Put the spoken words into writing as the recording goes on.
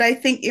I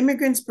think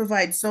immigrants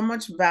provide so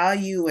much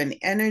value and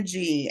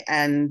energy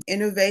and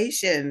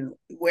innovation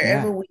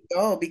wherever Yeah. we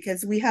go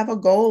because we have a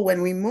goal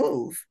when we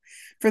move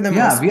for the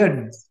Yeah, most.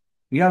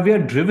 we are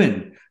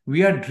driven.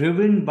 We are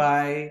driven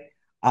by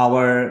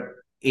our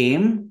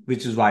aim,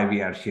 which is why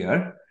we are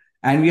here,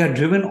 and we are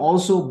driven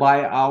also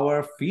by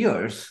our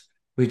fears,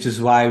 which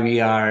is why we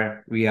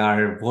are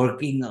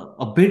working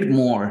a bit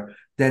more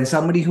than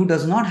somebody who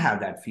does not have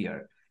that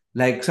fear.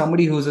 Like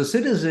somebody who's a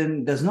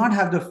citizen does not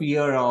have the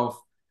fear of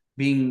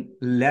being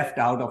left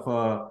out of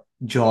a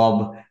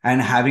job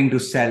and having to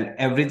sell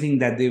everything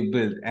that they've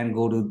built and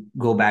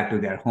go back to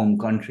their home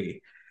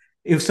country.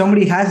 If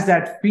somebody has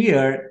that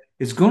fear,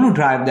 it's going to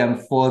drive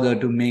them further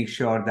to make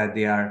sure that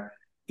they are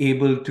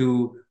able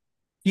to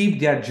keep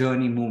their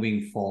journey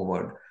moving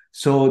forward.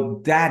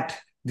 So that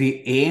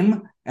the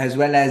aim as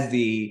well as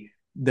the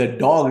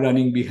dog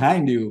running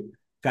behind you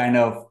kind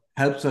of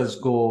helps us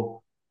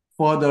go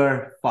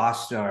further,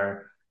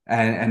 faster,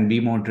 and be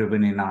more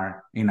driven in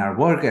our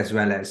work as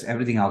well as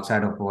everything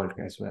outside of work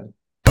as well.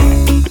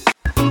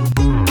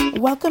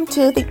 Welcome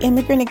to the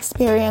Immigrant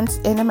Experience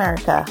in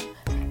America,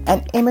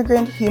 an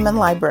immigrant human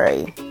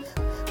library,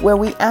 where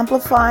we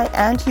amplify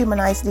and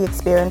humanize the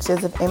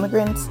experiences of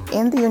immigrants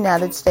in the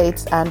United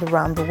States and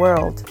around the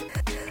world.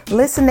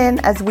 Listen in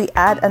as we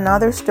add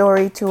another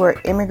story to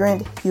our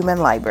immigrant human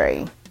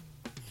library.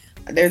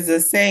 There's a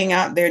saying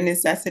out there,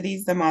 necessity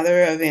is the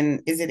mother of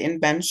is it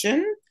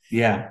invention?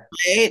 Yeah.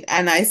 Right.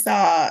 And I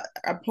saw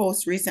a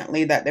post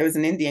recently that there was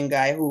an Indian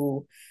guy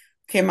who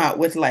came out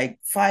with like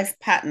five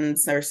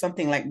patents or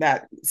something like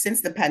that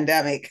since the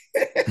pandemic.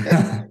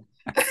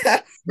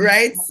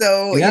 Right.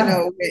 So,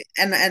 Yeah.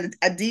 and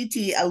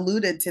Aditi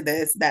alluded to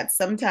this that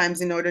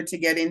sometimes in order to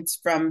get in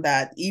from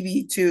that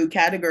EB2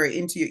 category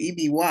into your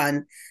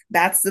EB1,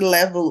 that's the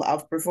level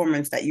of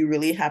performance that you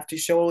really have to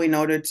show in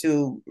order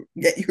to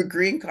get your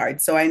green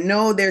card. So I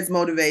know there's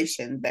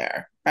motivation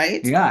there,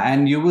 right? Yeah.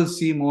 And you will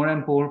see more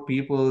and more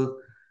people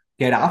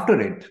get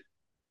after it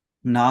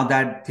now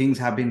that things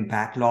have been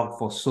backlogged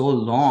for so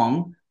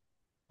long.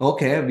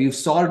 Okay, we've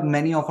solved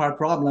many of our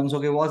problems.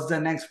 Okay, what's the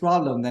next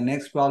problem? The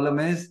next problem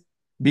is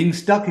being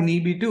stuck in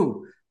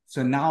EB2.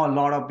 So now a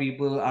lot of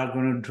people are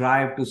going to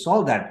drive to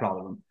solve that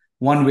problem.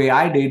 One way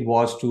I did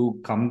was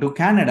to come to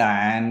Canada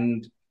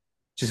and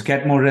just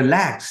get more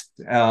relaxed.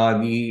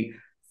 The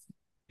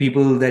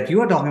people that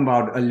you are talking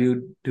about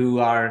allude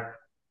to are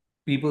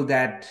people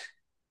that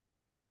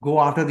go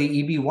after the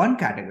EB1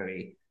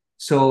 category.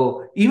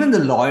 So even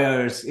the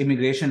lawyers,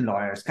 immigration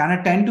lawyers, kind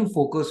of tend to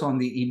focus on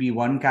the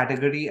EB1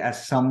 category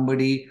as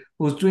somebody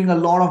who's doing a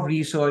lot of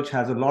research,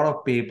 has a lot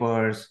of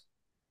papers,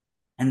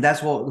 and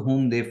that's what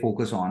whom they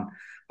focus on.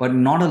 But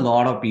not a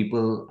lot of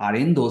people are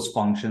in those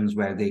functions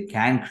where they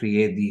can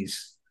create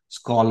these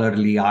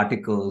scholarly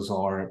articles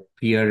or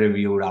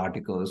peer-reviewed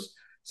articles.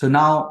 So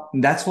now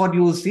that's what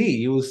you will see.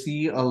 You will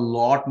see a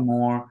lot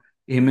more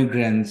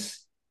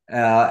immigrants,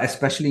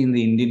 especially in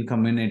the Indian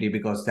community,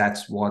 because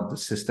that's what the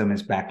system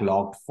is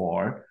backlogged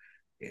for.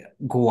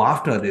 Go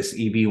after this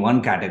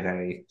EB1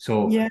 category.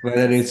 So Yeah.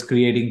 whether it's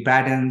creating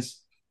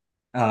patents,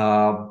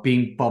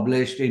 being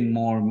published in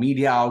more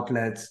media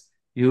outlets,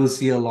 you'll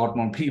see a lot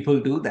more people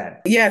do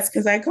that. Yes,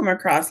 because I come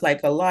across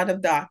like a lot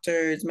of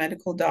doctors,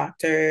 medical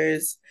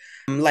doctors,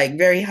 like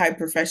very high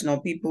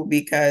professional people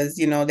because,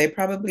 they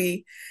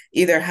probably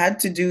either had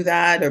to do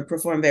that or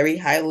perform very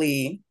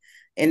highly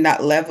in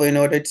that level in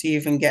order to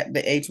even get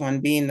the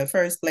H1B in the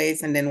first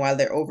place. And then while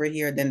they're over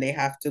here, then they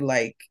have to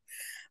like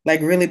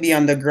really be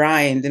on the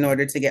grind in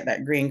order to get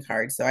that green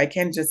card. So I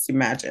can just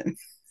imagine.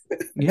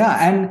 Yeah,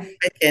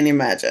 I can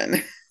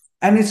imagine.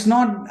 and it's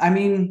not, I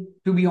mean,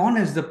 to be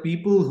honest, the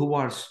people who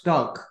are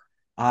stuck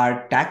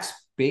are tax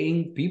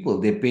paying people.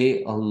 They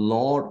pay a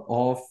lot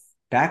of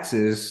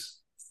taxes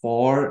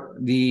for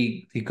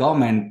the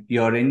government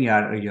year in,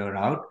 year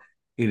out,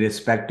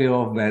 irrespective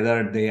of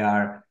whether they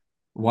are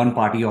one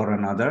party or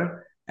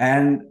another.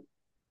 And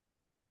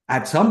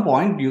at some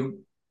point,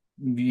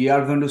 we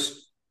are going to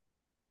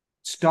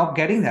stop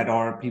getting that,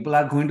 or people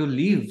are going to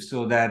leave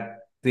so that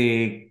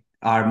they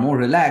are more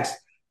relaxed.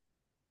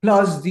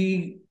 Plus,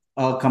 the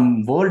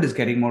world is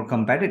getting more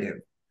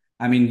competitive.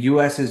 I mean,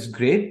 US is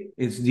great.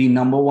 It's the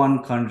number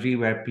one country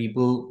where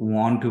people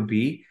want to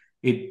be.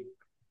 It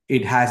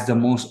it has the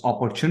most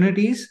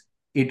opportunities.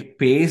 It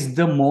pays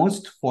the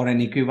most for an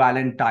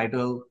equivalent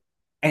title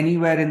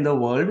anywhere in the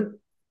world.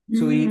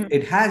 So Mm.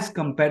 it has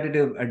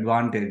competitive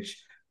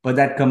advantage, but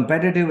that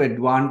competitive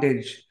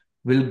advantage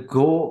will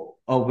go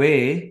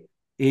away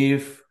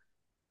if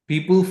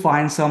people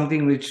find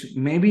something which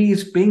maybe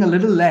is paying a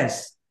little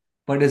less,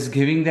 but is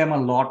giving them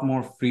a lot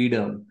more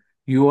freedom.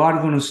 You are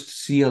going to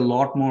see a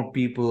lot more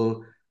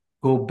people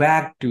go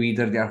back to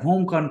either their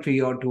home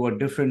country or to a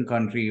different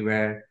country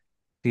where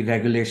the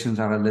regulations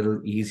are a little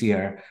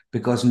easier,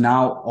 because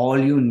now all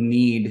you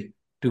need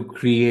to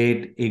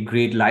create a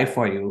great life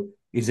for you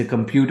is a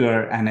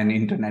computer and an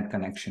internet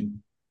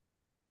connection.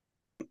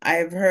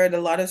 I've heard a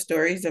lot of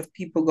stories of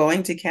people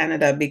going to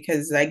Canada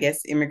because I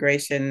guess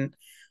immigration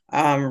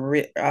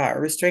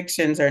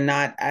restrictions are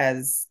not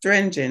as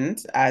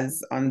stringent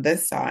as on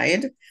this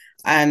side,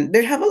 and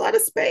they have a lot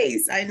of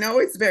space. I know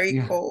it's very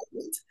Yeah. cold,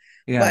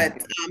 Yeah.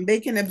 but they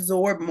can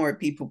absorb more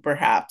people,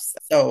 perhaps.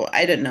 So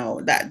I don't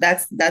know.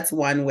 That's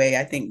one way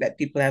I think that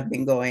people have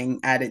been going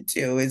at it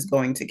too, is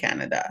going to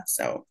Canada.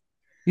 So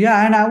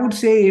Yeah, and I would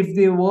say if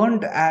they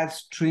weren't as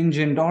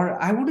stringent,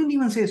 or I wouldn't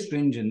even say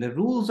stringent, the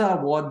rules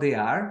are what they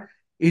are.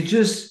 It's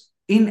just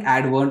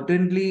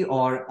inadvertently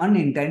or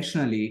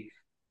unintentionally,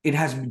 it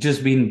has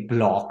just been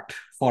blocked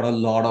for a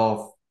lot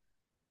of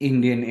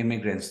Indian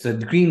immigrants, the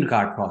green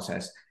card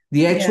process.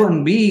 The yeah,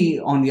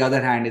 H-1B, on the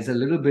other hand, is a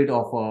little bit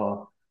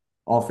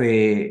of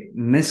a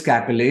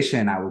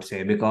miscalculation, I would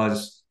say,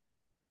 because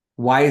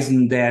why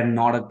isn't there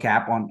not a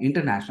cap on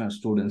international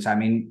students? I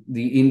mean,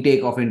 the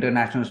intake of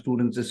international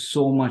students is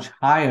so much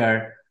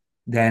higher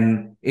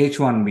than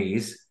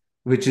H-1Bs,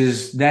 which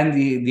is then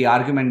the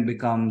argument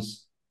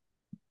becomes,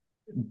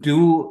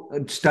 do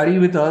study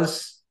with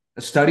us,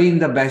 study in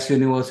the best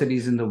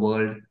universities in the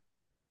world,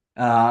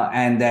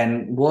 and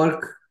then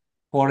work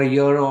for a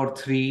year or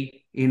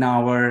three in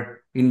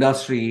our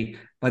industry,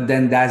 but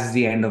then that's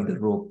the end of the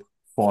rope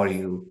for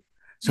you.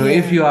 So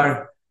if yeah, you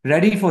are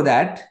ready for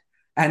that,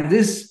 and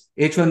this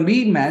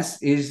H-1B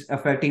mess is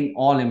affecting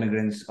all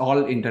immigrants,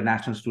 all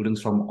international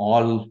students from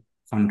all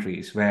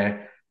countries,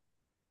 where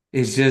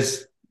it's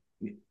just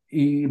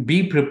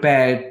be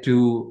prepared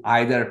to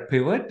either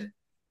pivot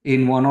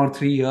in 1 or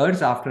 3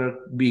 years after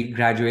be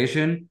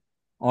graduation,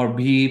 or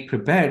be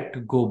prepared to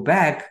go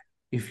back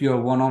if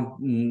you're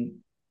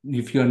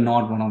if you're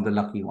not one of the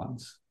lucky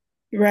ones.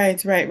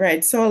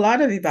 right. So a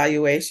lot of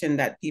evaluation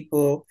that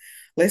people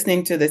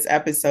listening to this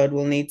episode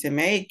will need to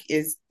make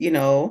is, do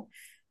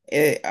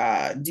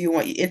you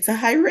want, it's a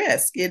high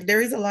risk.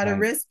 There is a lot of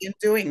Right. risk in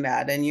doing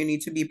that, and you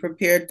need to be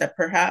prepared that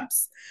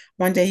perhaps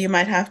one day you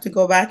might have to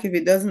go back if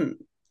it doesn't,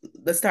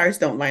 the stars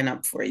don't line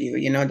up for you.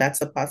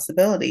 That's a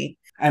possibility.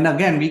 And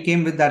again, we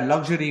came with that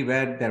luxury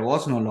where there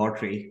was no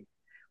lottery.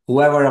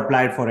 Whoever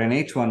applied for an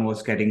H1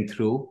 was getting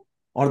through,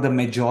 or the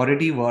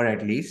majority were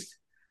at least.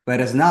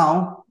 Whereas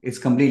now it's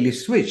completely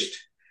switched.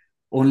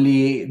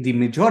 Only the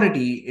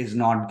majority is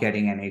not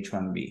getting an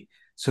H1B.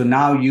 So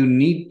now you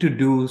need to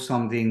do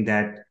something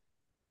that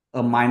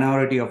a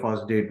minority of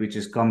us did, which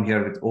is come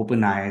here with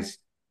open eyes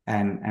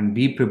and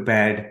be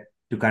prepared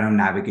to kind of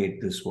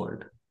navigate this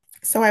world.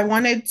 So I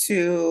wanted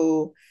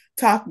to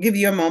give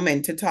you a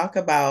moment to talk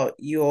about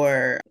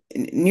your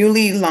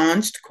newly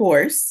launched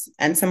course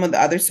and some of the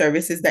other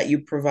services that you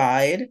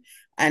provide,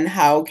 and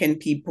how can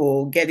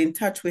people get in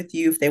touch with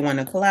you if they want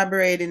to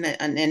collaborate in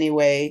any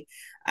way,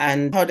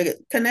 and how to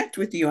connect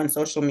with you on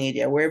social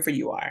media, wherever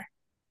you are.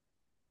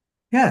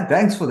 Yeah,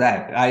 thanks for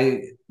that.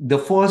 The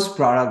first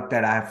product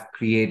that I've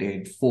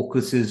created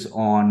focuses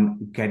on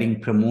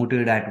getting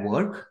promoted at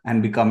work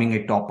and becoming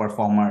a top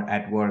performer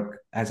at work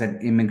as an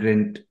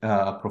immigrant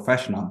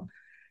professional.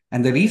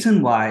 And the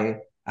reason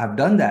why I've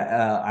done that,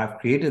 I've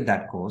created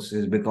that course,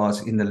 is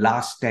because in the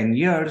last 10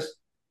 years,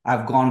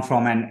 I've gone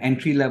from an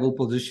entry level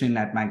position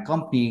at my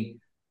company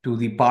to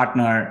the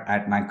partner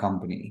at my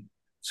company.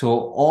 So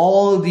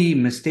all the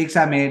mistakes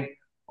I made,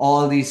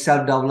 all the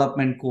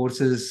self-development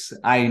courses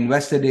I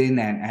invested in,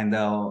 and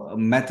the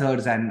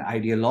methods and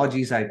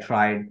ideologies I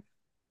tried,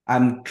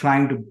 I'm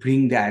trying to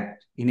bring that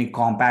in a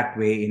compact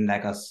way in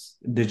like a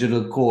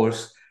digital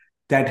course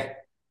that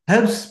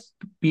helps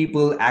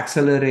people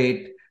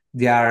accelerate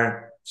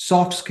their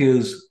soft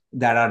skills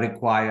that are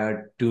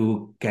required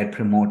to get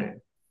promoted.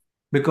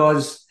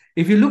 Because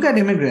if you look at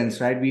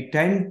immigrants, right, we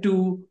tend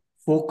to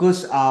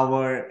focus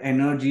our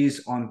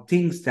energies on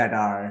things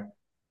that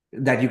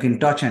you can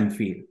touch and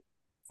feel.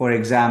 For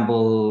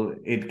example,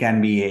 it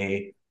can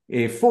be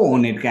a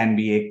phone, it can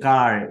be a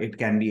car, it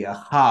can be a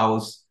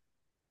house.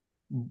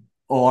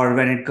 Or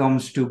when it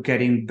comes to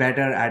getting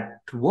better at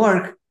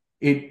work,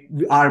 it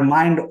our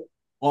mind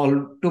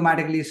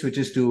automatically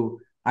switches to,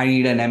 I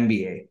need an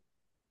MBA,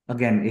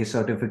 again, a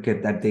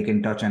certificate that they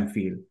can touch and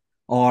feel.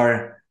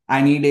 Or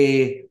I need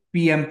a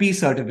PMP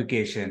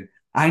certification.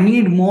 I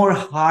need more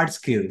hard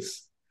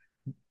skills.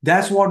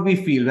 That's what we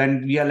feel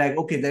when we are like,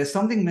 okay, there's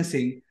something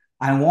missing.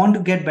 I want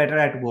to get better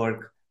at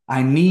work.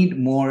 I need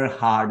more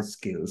hard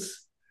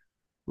skills.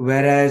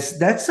 Whereas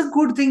that's a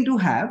good thing to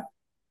have.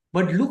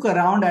 But look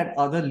around at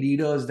other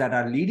leaders that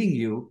are leading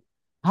you.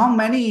 How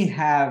many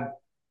have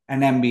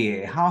an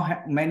MBA?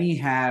 How many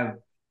have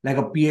like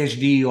a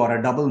PhD or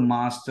a double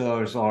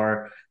master's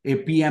or a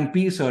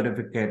PMP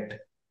certificate?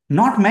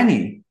 Not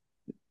many.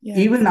 Yes.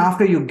 Even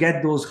after you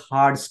get those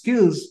hard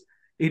skills,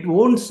 it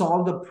won't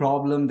solve the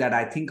problem that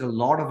I think a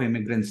lot of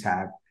immigrants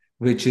have,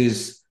 which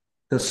is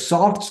the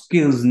soft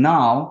skills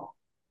now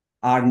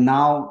are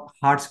now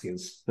hard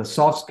skills. The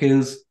soft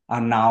skills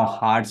are now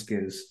hard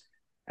skills.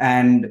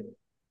 And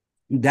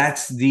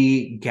that's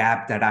the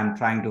gap that I'm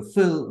trying to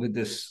fill with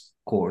this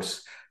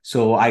course.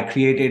 So I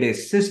created a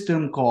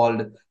system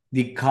called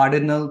the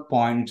cardinal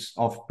points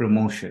of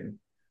promotion.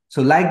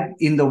 So, like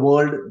in the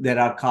world, there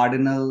are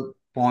cardinal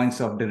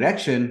points of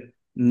direction: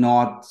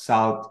 north,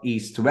 south,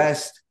 east,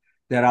 west.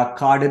 there are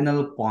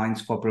cardinal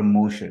points for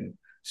promotion.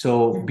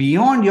 So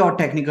beyond your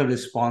technical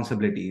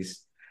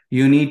responsibilities,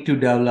 you need to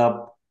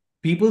develop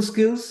people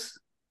skills,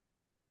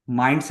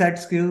 mindset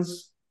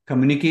skills,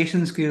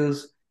 communication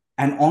skills,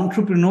 and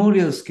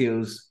entrepreneurial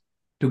skills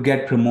to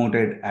get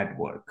promoted at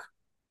work.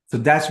 So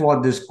that's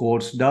what this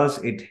course does.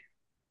 It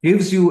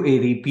gives you a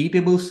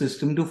repeatable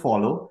system to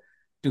follow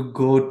to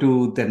go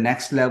to the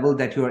next level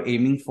that you're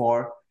aiming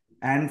for.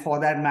 And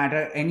for that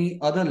matter, any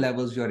other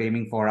levels you're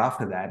aiming for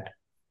after that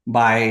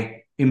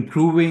by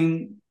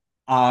improving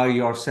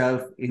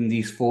yourself in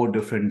these four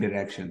different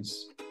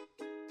directions.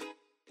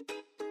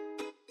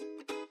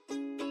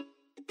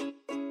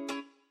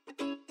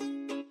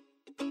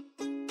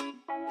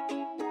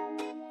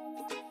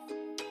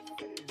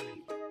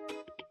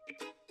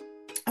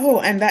 Oh,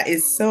 and that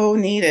is so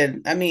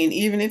needed. I mean,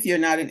 even if you're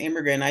not an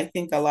immigrant, I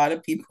think a lot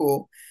of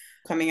people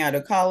coming out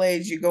of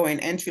college, you go in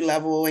entry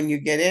level and you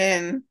get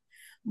in,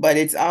 but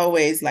it's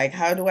always like,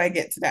 how do I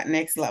get to that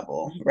next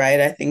level, right?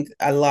 I think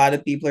a lot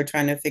of people are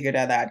trying to figure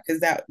that out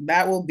because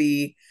that will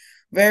be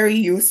very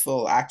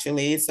useful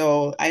actually.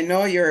 So I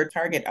know your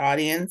target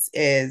audience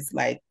is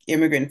like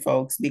immigrant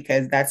folks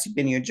because that's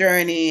been your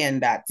journey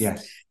and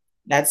Yes.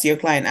 that's your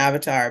client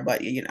avatar,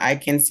 but you know, I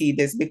can see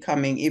this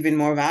becoming even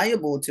more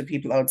valuable to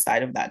people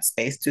outside of that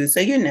space too. So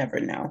you never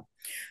know.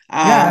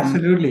 Yeah, Um,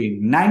 absolutely.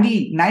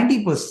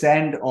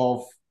 90%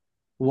 of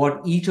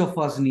what each of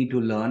us need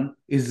to learn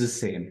is the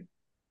same.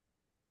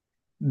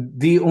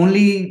 The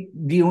only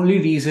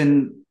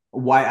reason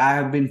why I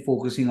have been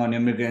focusing on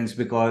immigrants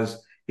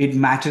because it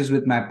matches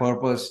with my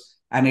purpose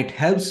and it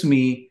helps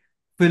me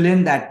fill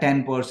in that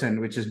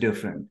 10% which is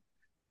different.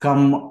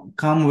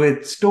 Come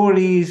with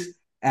stories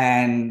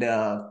and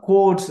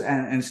quotes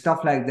and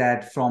stuff like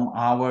that from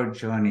our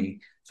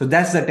journey. So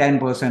that's the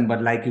 10%.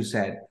 But like you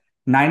said,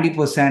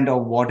 90%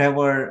 of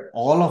whatever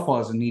all of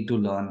us need to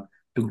learn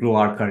to grow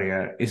our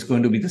career is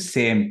going to be the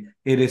same,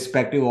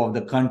 irrespective of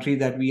the country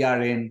that we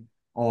are in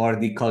or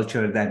the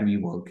culture that we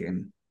work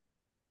in.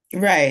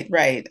 Right,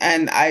 right.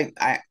 And I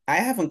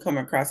haven't come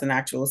across an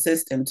actual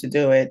system to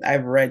do it.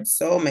 I've read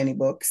so many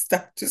books,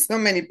 talked to so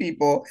many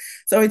people.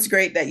 So it's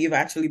great that you've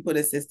actually put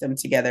a system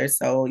together.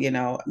 So, you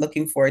know,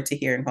 looking forward to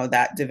hearing how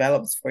that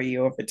develops for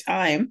you over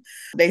time.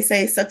 They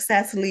say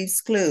success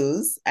leaves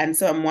clues. And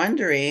so I'm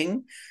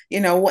wondering, you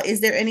know, what is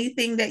there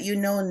anything that you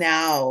know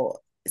now,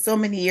 so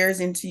many years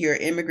into your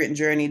immigrant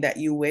journey that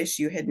you wish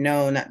you had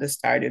known at the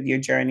start of your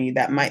journey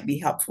that might be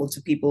helpful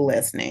to people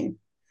listening?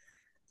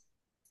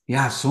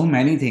 Yeah, so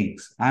many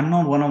things. I'm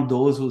not one of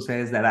those who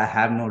says that I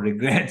have no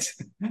regrets.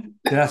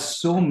 There are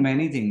so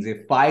many things.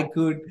 If I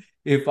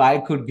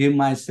could give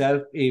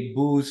myself a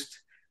boost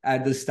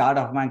at the start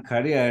of my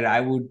career, I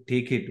would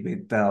take it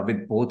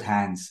with both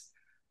hands.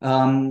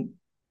 Um,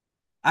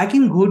 I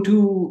can go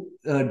to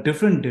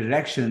different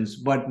directions,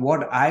 but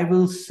what I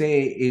will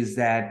say is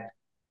that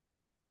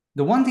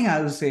the one thing I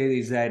will say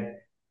is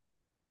that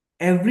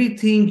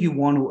everything you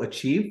want to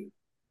achieve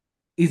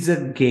is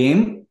a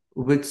game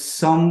with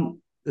some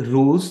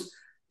rules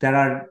that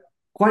are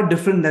quite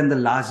different than the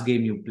last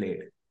game you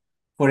played.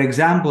 For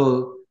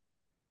example,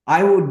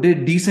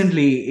 did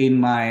decently in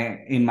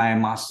my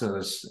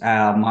master's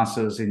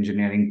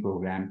engineering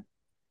program,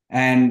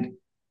 and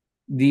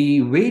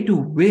the way to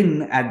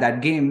win at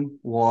that game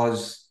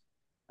was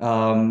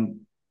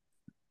um,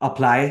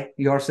 apply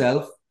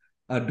yourself,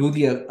 do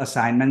the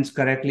assignments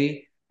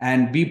correctly,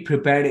 and be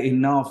prepared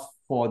enough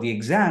for the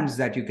exams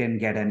that you can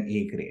get an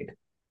A grade.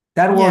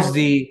 That Yeah.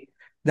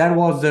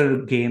 was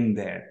the game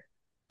there.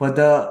 But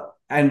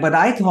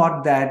I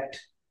thought that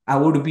I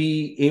would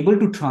be able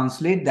to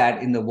translate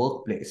that in the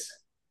workplace.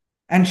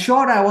 And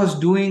sure, I was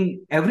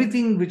doing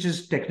everything which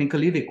is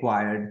technically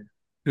required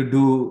to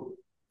do.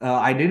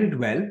 I did it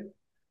well,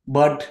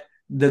 but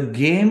the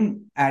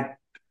game at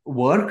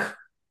work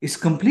is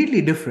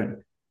completely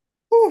different.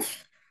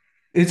 Oof.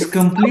 It's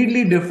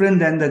completely different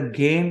than the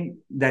game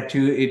that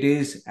you it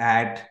is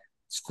at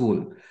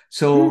school.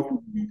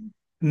 So Mhm.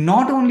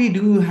 not only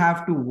do you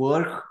have to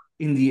work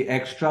in the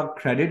extra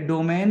credit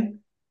domain,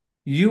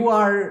 you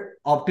are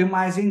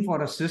optimizing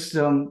for a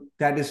system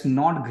that is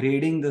not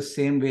grading the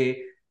same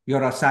way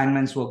your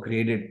assignments were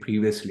graded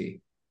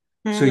previously.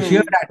 So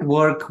here Hmm. at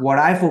work, what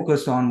I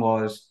focused on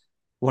was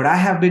what I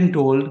have been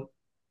told,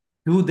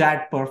 do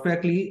that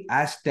perfectly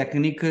as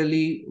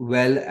technically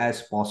well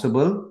as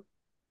possible.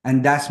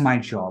 And that's my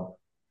job.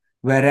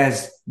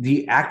 Whereas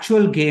the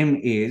actual game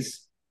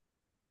is,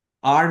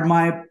 are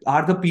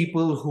the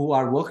people who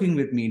are working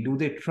with me, do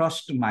they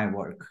trust my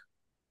work?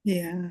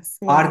 Yes.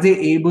 Are Wow. they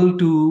able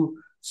to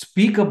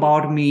speak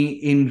about me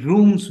in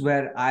rooms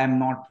where I am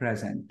not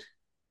present?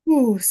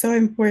 Ooh, so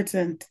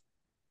important.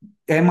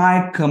 Am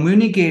I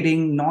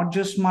communicating not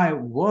just my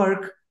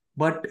work,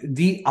 but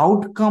the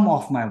outcome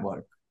of my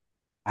work?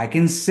 I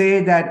can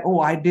say that, oh,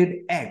 I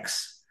did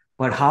X,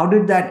 but how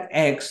did that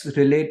X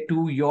relate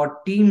to your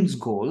team's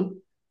goal?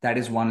 That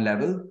is one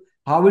level.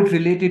 How it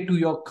related to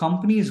your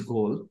company's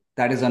goal?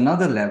 That is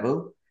another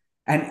level.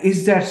 And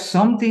is there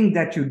something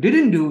that you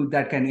didn't do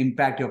that can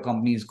impact your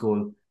company's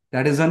goal?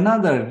 That is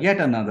yet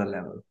another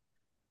level.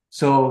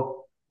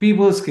 So,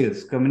 people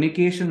skills,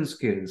 communication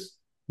skills,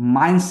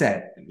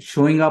 mindset,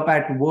 showing up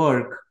at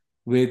work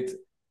with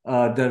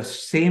the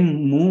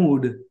same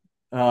mood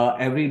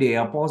every day,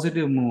 a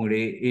positive mood,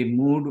 a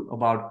mood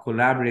about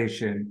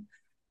collaboration,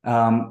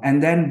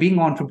 and then being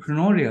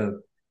entrepreneurial.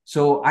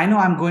 So, I know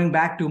I'm going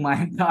back to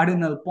my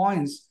cardinal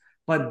points,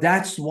 but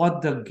that's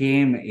what the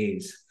game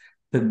is.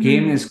 The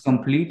game Mhm. is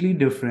completely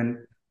different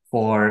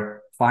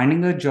for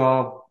finding a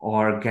job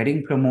or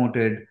getting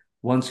promoted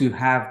once you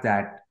have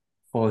that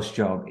first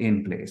job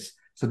in place.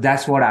 So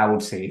that's what I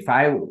would say. If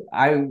I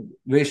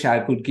wish I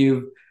could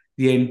give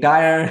the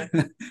entire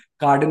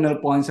cardinal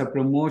points of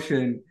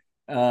promotion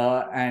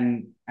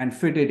and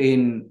fit it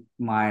in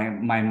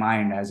my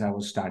mind as I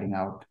was starting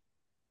out.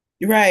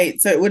 Right.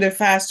 So it would have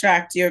fast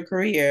tracked your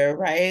career,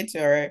 right?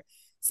 Or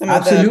some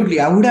of the, Absolutely.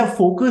 I would have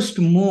focused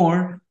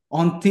more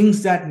on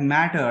things that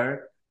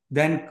matter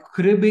than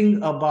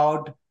cribbing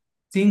about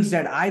things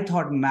that I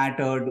thought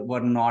mattered were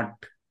not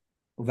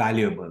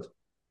valuable.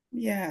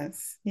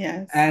 yes,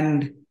 yes.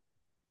 And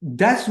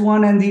that's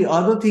one. And the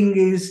other thing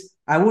is,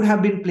 I would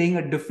have been playing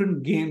a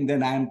different game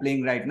than I am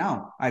playing right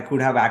now. I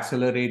could have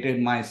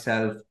accelerated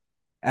myself.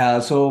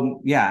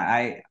 So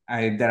yeah,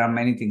 I there are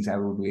many things I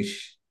would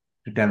wish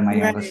to tell my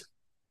younger Right. self.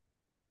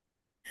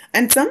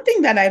 And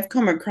something that I've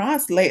come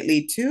across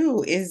lately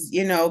too is,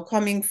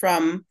 coming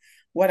from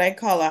what I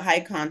call a high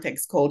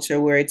context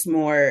culture where it's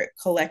more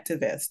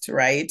collectivist,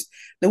 right?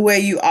 The way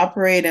you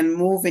operate and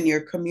move in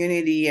your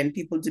community and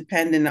people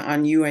dependent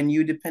on you and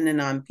you dependent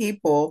on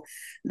people,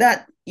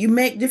 that you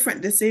make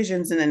different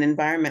decisions in an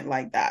environment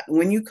like that.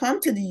 When you come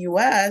to the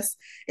US,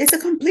 it's a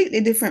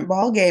completely different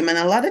ballgame. And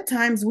a lot of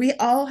times we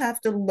all have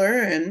to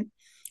learn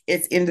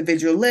it's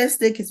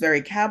individualistic, it's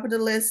very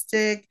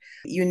capitalistic.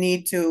 You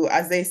need to,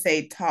 as they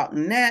say, talk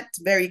net,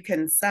 very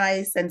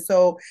concise. And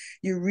so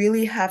you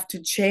really have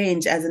to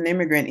change as an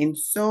immigrant in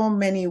so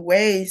many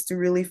ways to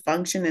really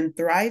function and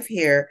thrive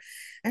here.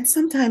 And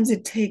sometimes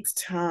it takes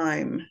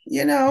time,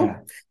 you know? Yeah,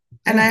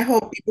 And I yeah.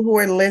 hope people who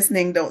are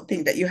listening don't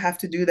think that you have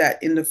to do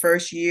that in the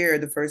first year,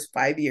 the first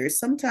 5 years.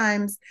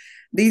 Sometimes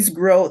these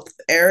growth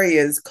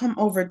areas come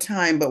over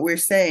time, but we're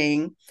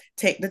saying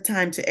take the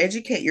time to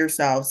educate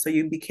yourself so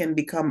you can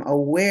become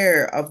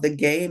aware of the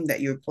game that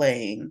you're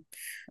playing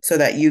so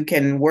that you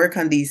can work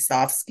on these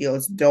soft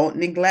skills. Don't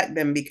neglect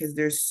them because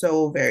they're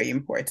so very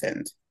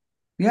important.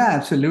 Yeah,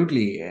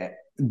 absolutely.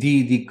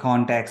 The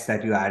context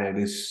that you added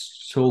is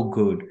so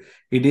good.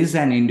 It is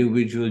an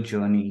individual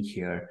journey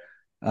here,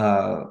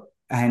 uh,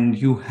 and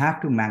you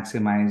have to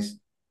maximize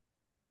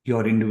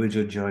your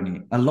individual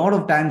journey. A lot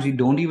of times we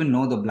don't even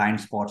know the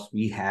blind spots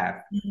we have.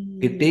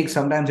 Mm.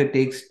 Sometimes it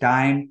takes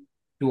time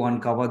to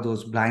uncover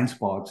those blind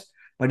spots.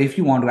 But if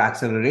you want to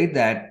accelerate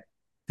that,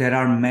 there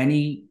are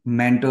many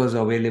mentors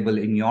available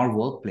in your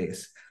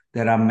workplace.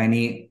 There are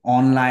many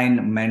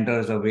online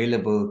mentors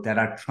available that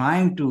are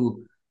trying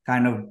to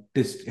kind of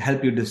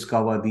help you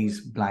discover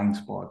these blind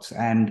spots.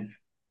 And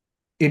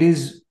it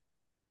is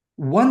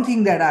one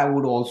thing that I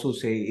would also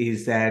say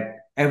is that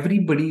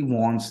everybody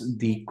wants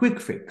the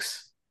quick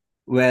fix.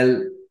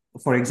 Well,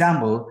 for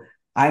example,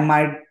 I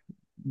might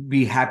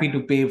be happy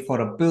to pay for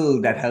a pill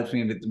that helps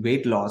me with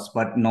weight loss,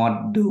 but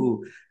not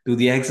do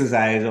the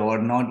exercise or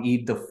not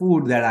eat the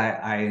food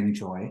that I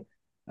enjoy.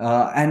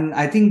 And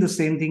I think the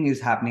same thing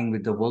is happening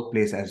with the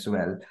workplace as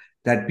well,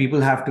 that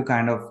people have to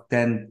kind of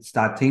then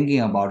start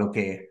thinking about,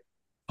 okay,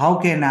 how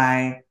can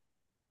I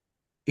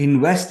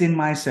invest in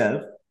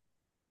myself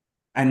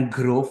and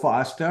grow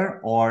faster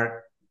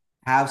or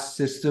have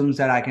systems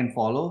that I can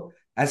follow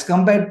as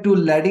compared to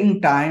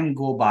letting time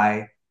go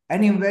by.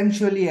 And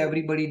eventually,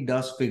 everybody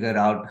does figure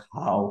out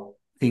how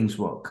things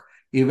work.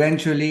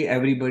 Eventually,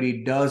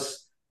 everybody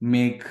does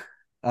make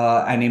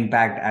an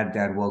impact at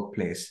their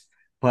workplace.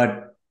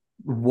 But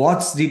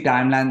what's the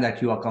timeline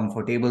that you are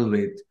comfortable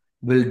with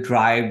will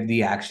drive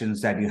the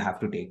actions that you have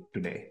to take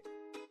today.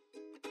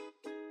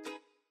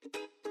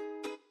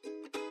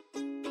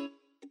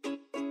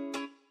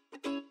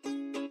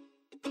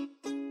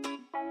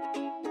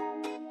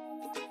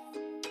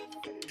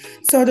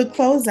 So to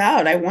close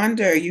out, I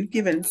wonder, you've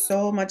given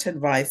so much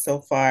advice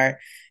so far.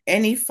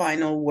 Any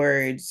final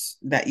words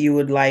that you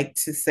would like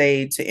to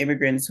say to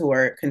immigrants who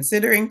are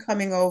considering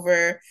coming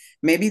over?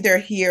 Maybe they're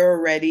here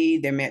already,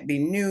 they might be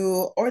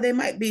new, or they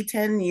might be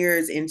 10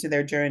 years into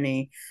their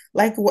journey.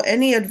 Like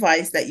any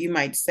advice that you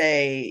might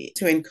say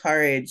to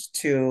encourage,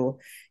 to,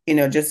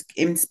 just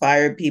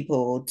inspire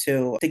people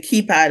to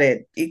keep at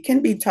it. It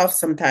can be tough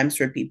sometimes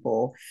for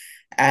people,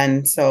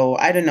 and so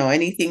I don't know,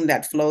 anything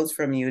that flows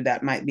from you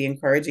that might be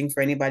encouraging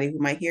for anybody who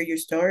might hear your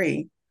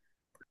story.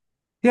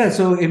 Yeah,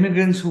 so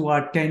immigrants who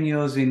are 10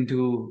 years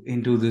into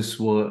this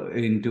world,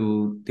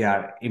 into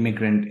their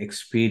immigrant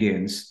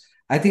experience,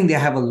 I think they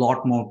have a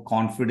lot more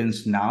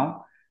confidence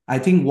now. I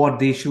think what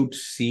they should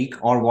seek,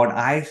 or what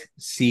I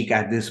seek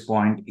at this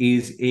point,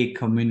 is a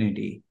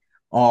community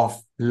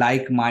of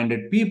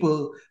like-minded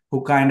people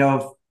who kind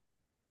of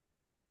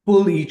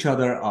pull each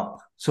other up.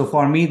 So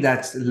for me,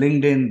 that's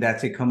LinkedIn,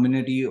 that's a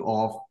community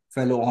of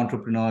fellow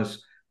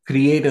entrepreneurs,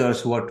 creators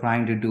who are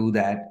trying to do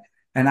that.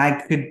 And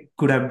I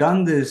could have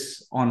done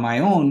this on my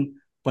own,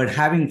 but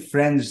having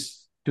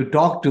friends to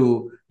talk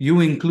to,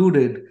 you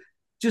included,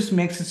 just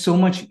makes it so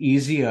much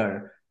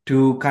easier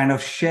to kind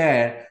of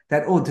share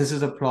that, oh, this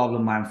is a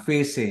problem I'm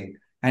facing.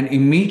 And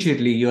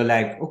immediately you're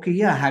like, okay,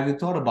 yeah, have you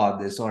thought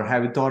about this? Or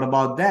have you thought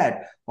about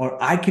that?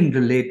 Or I can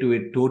relate to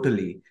it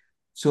totally.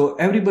 So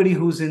everybody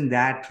who's in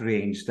that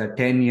range, the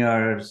 10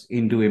 years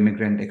into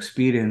immigrant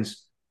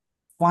experience,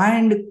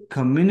 find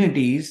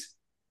communities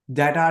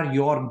that are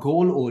your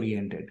goal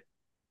oriented.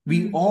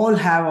 We all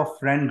have a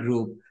friend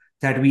group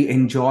that we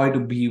enjoy to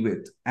be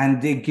with,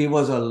 and they give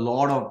us a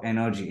lot of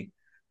energy,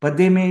 but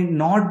they may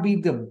not be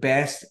the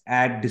best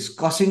at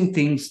discussing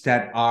things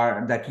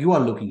that you are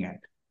looking at.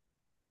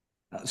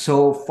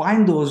 So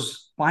find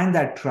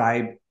that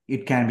tribe.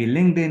 It can be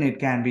LinkedIn, it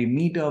can be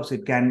meetups,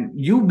 it can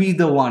you be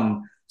the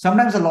one.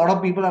 Sometimes a lot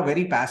of people are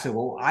very passive.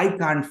 Oh, I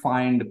can't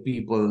find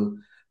people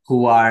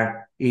who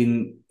are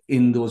in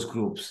those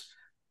groups.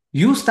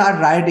 You start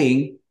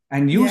writing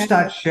and you Yeah.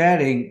 start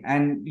sharing,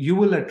 and you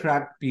will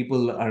attract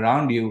people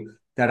around you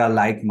that are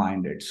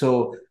like-minded.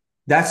 So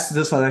that's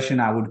the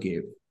suggestion I would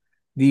give.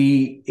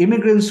 The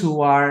immigrants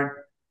who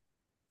are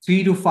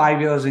 3 to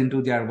 5 years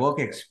into their work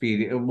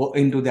experience,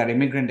 into their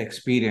immigrant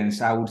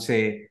experience, I would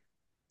say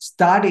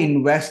start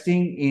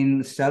investing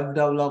in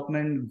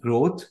self-development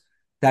growth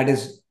that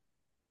is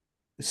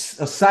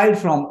aside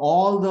from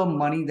all the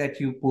money that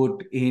you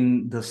put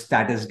in the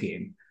status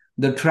game,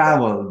 the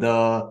travel,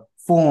 the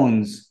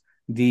phones,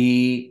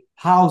 the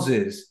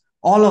houses,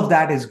 all of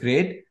that is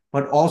great,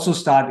 but also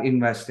start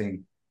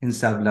investing in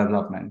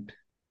self-development.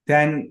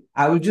 Then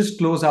I will just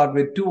close out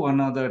with two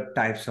another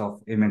types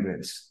of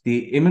immigrants. The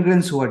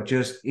immigrants who are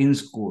just in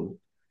school.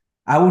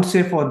 I would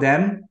say for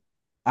them,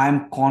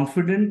 I'm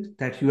confident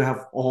that you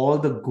have all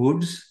the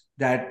goods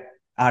that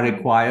are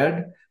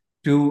required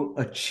to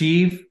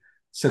achieve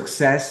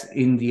success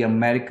in the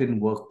American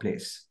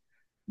workplace.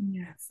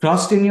 Yes.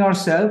 Trust in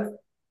yourself,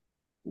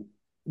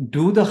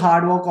 do the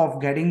hard work of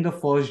getting the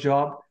first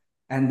job,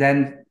 and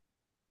then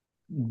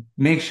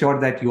make sure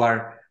that you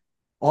are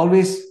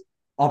always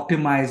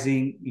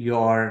optimizing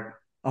your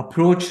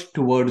approach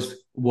towards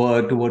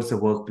the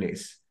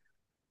workplace.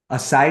 A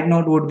side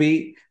note would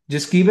be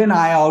just keep an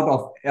eye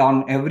out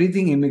on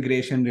everything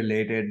immigration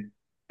related,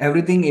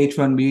 everything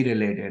H-1B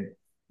related.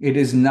 It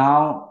is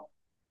now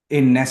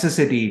a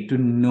necessity to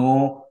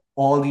know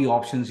all the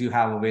options you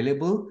have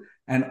available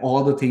and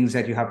all the things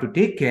that you have to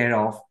take care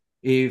of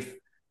if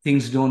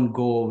things don't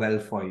go well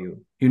for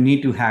you. You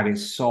need to have a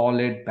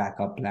solid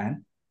backup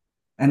plan.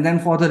 And then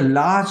for the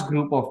large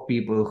group of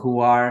people who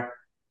are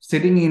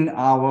sitting in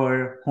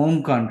our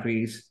home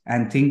countries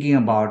and thinking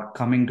about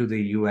coming to the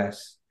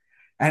US,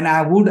 and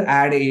I would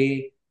add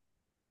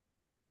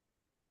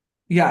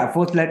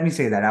first, let me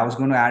say that I was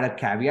going to add a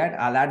caveat.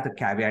 I'll add the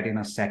caveat in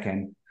a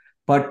second.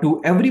 But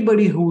to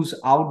everybody who's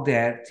out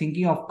there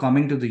thinking of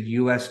coming to the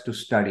US to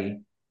study,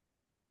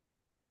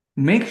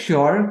 make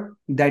sure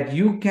that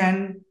you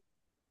can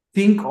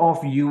think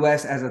of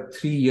US as a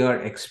 3 year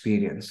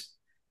experience.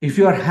 If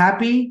you're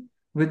happy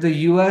with the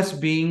US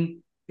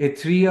being a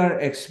 3 year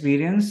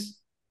experience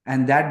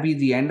and that be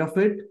the end of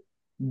it,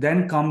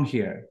 then come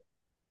here.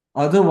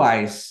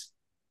 Otherwise,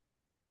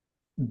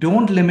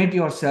 don't limit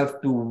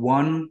yourself to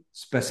one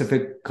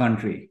specific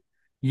country.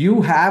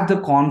 You have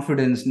the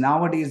confidence.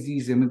 Nowadays,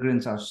 these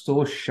immigrants are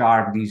so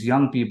sharp, these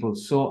young people,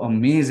 so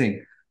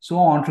amazing, so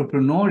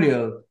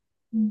entrepreneurial.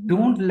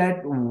 Don't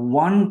let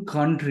one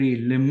country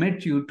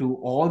limit you to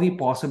all the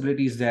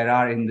possibilities there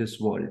are in this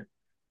world.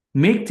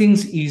 Make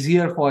things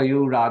easier for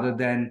you rather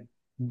than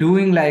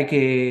doing like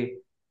a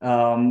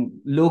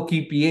low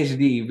key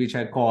PhD, which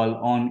I call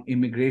on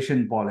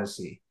immigration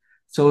policy.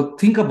 So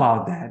think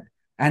about that.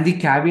 And the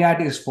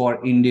caveat is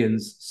for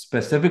Indians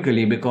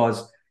specifically,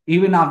 because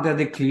even after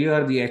they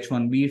clear the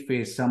H-1B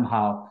phase,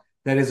 somehow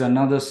there is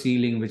another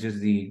ceiling, which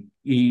is the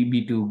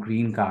EB2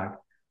 green card.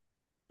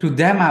 To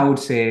them, I would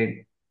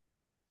say,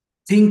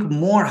 think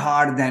more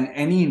hard than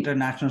any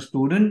international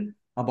student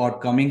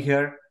about coming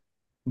here.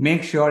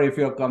 Make sure if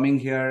you're coming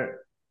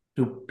here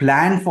to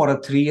plan for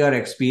a 3 year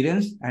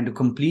experience and to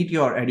complete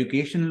your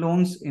education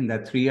loans in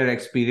that 3 year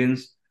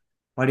experience.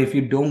 But if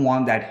you don't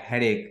want that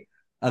headache,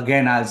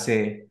 again, I'll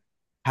say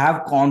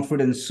have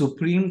confidence,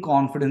 supreme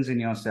confidence in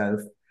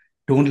yourself.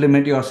 Don't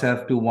limit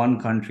yourself to one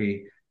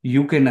country.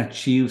 You can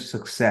achieve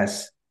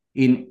success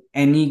in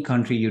any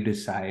country you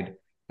decide,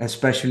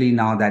 especially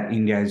now that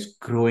India is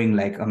growing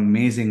like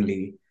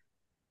amazingly.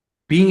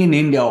 Being in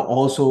India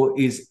also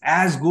is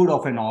as good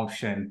of an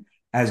option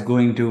as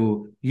going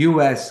to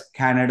US,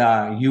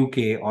 Canada,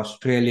 UK,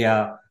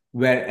 Australia,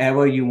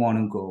 wherever you want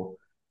to go.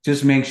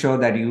 Just make sure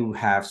that you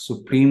have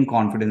supreme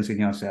confidence in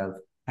yourself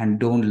and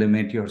don't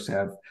limit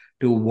yourself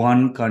to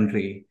one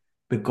country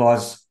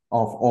because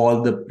of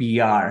all the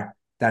PR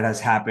that has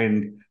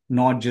happened,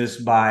 not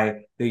just by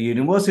the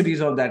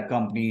universities of that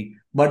company,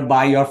 but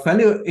by your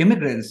fellow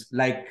immigrants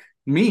like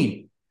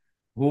me,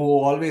 who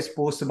always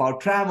post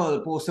about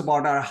travel, post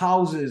about our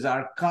houses,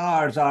 our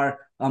cars, our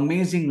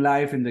amazing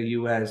life in the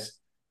US.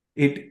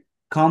 It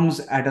comes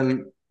at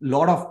a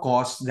lot of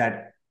costs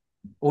that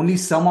only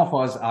some of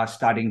us are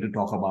starting to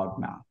talk about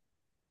now.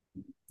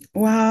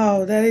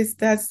 Wow,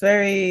 that's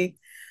very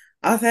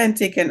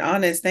authentic and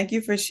honest. Thank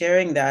you for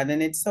sharing that.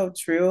 And it's so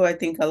true. I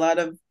think a lot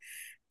of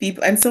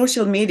people and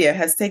social media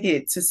has taken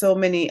it to so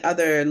many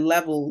other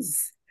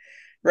levels,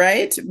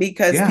 right?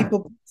 Because Yeah,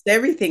 people post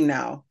everything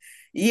now.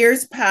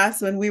 Years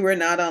past when we were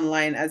not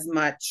online as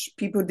much,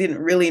 people didn't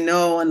really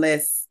know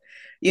unless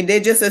they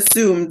just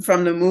assumed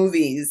from the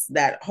movies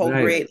that how right.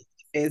 great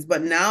it is.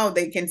 But now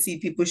they can see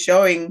people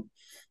showing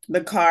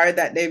the car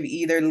that they've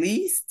either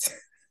leased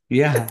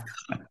Yeah,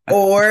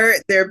 or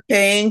they're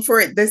paying for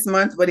it this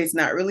month, but it's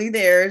not really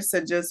theirs.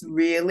 So just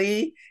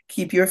really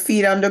keep your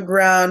feet on the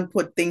ground,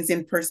 put things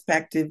in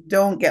perspective.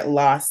 Don't get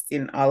lost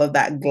in all of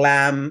that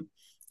glam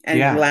and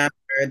yeah, glamour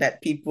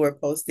that people are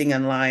posting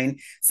online.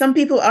 Some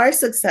people are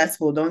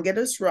successful, don't get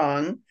us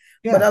wrong,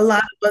 but a yeah,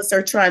 lot of us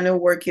are trying to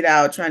work it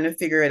out, trying to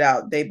figure it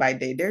out day by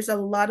day. There's a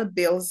lot of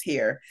bills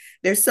here.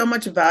 There's so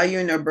much value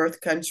in our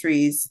birth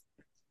countries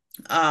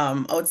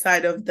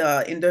outside of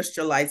the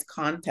industrialized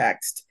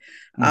context,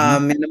 hmm,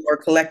 in the more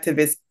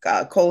collectivist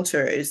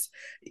cultures.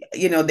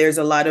 There's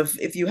a lot of,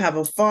 if you have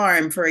a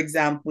farm, for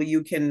example,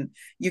 you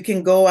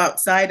can go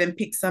outside and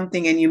pick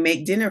something and you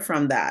make dinner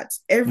from that.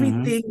 hmm,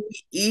 Everything we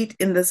eat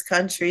in this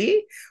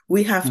country,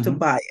 we have to hmm,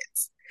 buy it.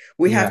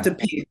 We have to yeah,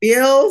 pay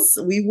bills.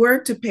 We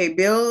work to pay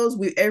bills.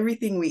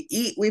 Everything we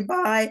eat, we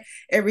buy.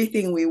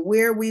 Everything we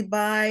wear, we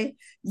buy.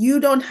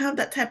 You don't have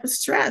that type of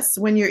stress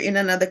when you're in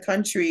another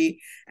country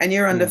and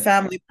you're on the yeah,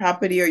 family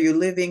property or you're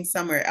living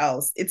somewhere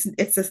else.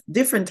 It's a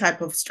different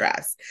type of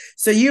stress.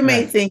 So you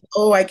may right. think,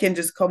 oh, I can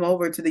just come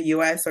over to the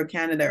US or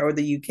Canada or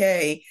the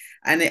UK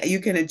and you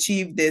can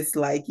achieve this,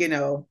 like,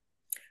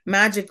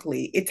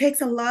 magically. It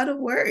takes a lot of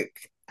work.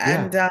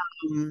 And Yeah,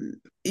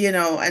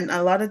 and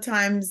a lot of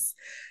times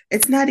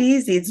it's not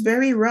easy. It's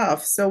very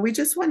rough. So we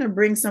just want to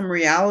bring some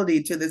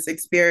reality to this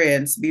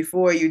experience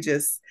before you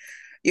just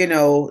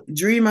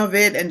dream of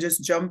it and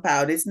just jump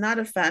out. It's not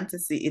a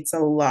fantasy, it's a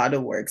lot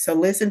of work. So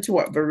listen to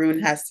what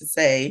Varun has to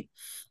say.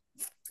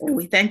 And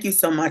we thank you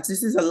so much.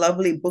 This is a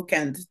lovely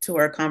bookend to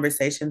our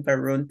conversation,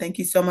 Varun. Thank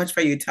you so much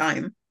for your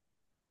time.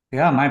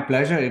 yeah, my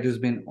pleasure. It has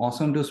been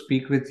awesome to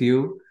speak with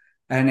you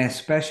and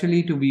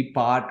especially to be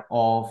part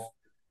of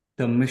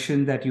the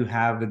mission that you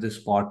have with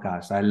this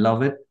podcast. I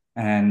love it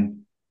and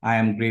I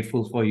am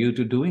grateful for you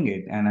to doing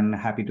it and I'm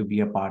happy to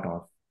be a part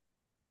of.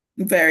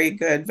 Very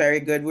good,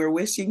 very good. We're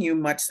wishing you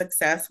much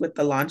success with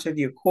the launch of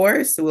your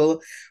course.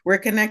 We're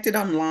connected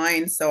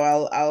online, so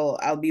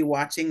I'll be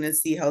watching to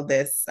see how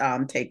this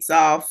takes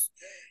off.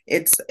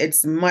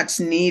 It's much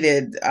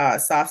needed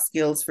soft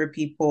skills for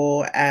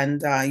people,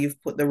 and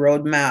you've put the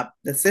roadmap,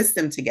 the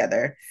system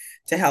together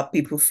to help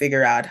people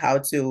figure out how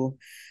to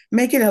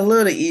make it a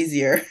little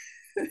easier,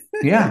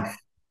 Yeah.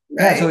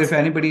 Yeah, so right? if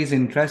anybody is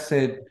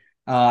interested,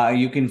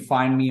 you can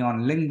find me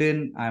on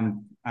LinkedIn.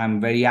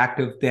 I'm very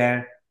active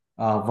there,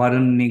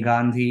 Varun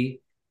Negandhi.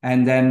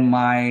 And then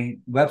my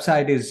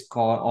website is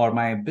called, or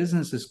my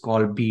business is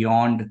called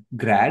Beyond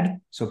Grad.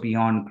 So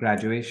beyond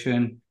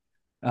graduation,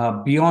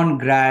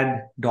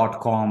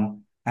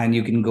 beyondgrad.com. And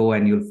you can go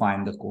and you'll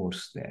find the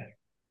course there.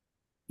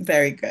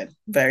 Very good.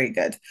 Very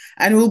good.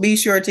 And we'll be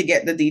sure to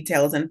get the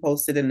details and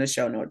post it in the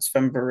show notes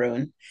from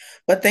Varun.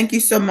 But thank you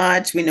so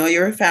much. We know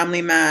you're a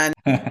family man,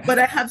 but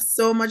I have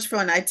so much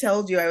fun. I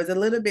told you I was a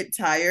little bit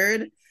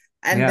tired.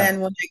 And Yeah,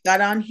 then when I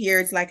got on here,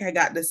 it's like I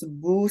got this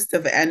boost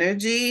of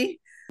energy.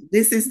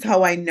 This is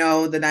how I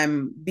know that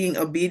I'm being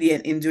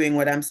obedient in doing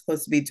what I'm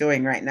supposed to be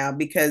doing right now,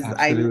 because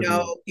I know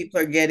absolutely. people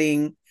are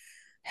getting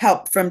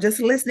help from just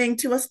listening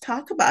to us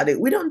talk about it.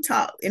 We don't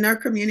talk in our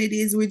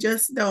communities, we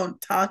just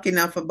don't talk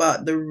enough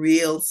about the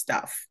real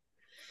stuff,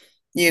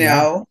 you Yeah.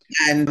 know,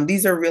 and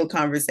these are real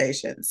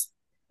conversations.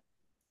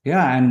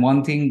 Yeah, and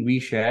one thing we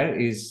share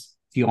is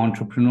the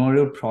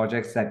entrepreneurial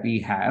projects that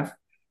we have.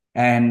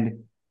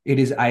 And it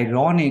is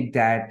ironic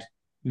that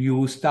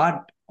you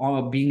start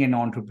being an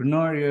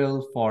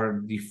entrepreneurial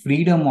for the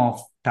freedom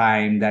of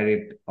time that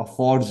it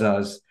affords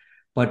us.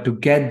 But to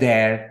get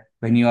there,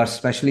 when you are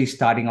especially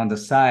starting on the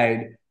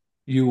side,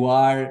 you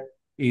are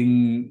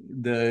in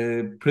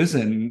the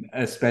prison,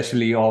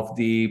 especially of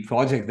the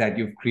project that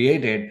you've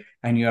created,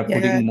 and you are Yeah.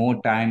 putting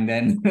more time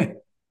than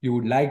you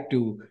would like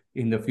to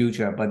in the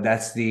future. But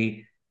that's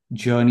the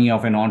journey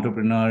of an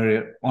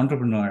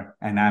entrepreneur,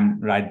 and I'm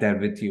right there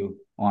with you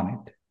on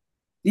it.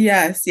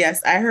 Yes,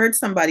 yes. I heard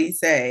somebody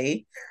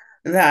say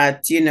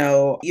that,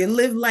 you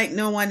live like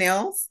no one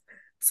else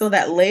so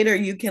that later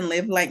you can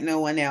live like no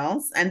one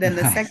else. And then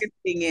the Nice. second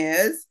thing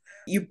is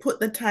you put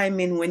the time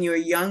in when you're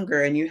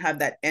younger and you have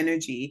that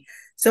energy.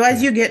 So as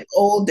Yeah, you get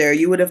older,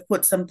 you would have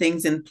put some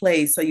things in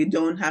place so you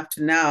don't have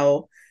to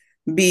now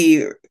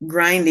be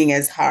grinding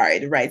as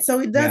hard, right? So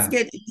it does yeah,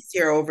 get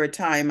easier over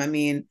time. I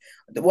mean,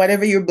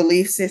 whatever your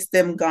belief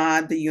system,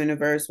 God, the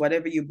universe,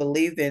 whatever you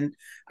believe in,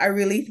 I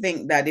really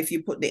think that if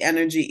you put the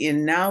energy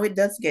in now, it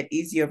does get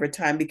easier over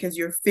time because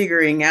you're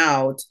figuring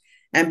out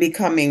and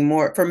becoming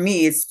more, for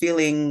me, it's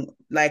feeling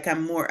like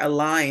I'm more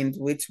aligned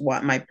with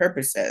what my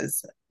purpose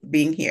is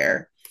being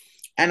here.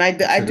 And I do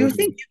think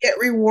Absolutely. you get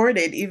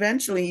rewarded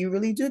eventually. You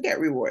really do get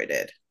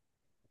rewarded.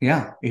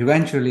 Yeah,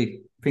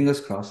 eventually,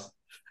 fingers crossed.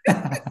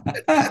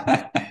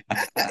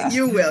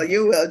 You will,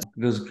 you will. It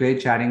was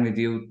great chatting with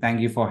you.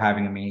 Thank you for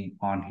having me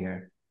on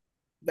here.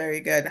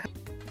 Very good.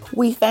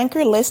 We thank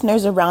our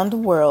listeners around the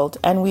world,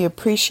 and we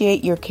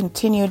appreciate your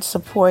continued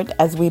support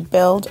as we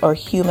build our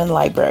human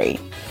library.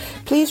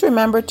 Please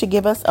remember to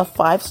give us a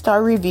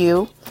 5-star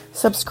review,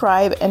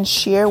 subscribe, and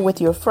share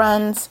with your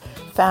friends,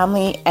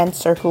 family, and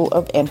circle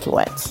of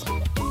influence.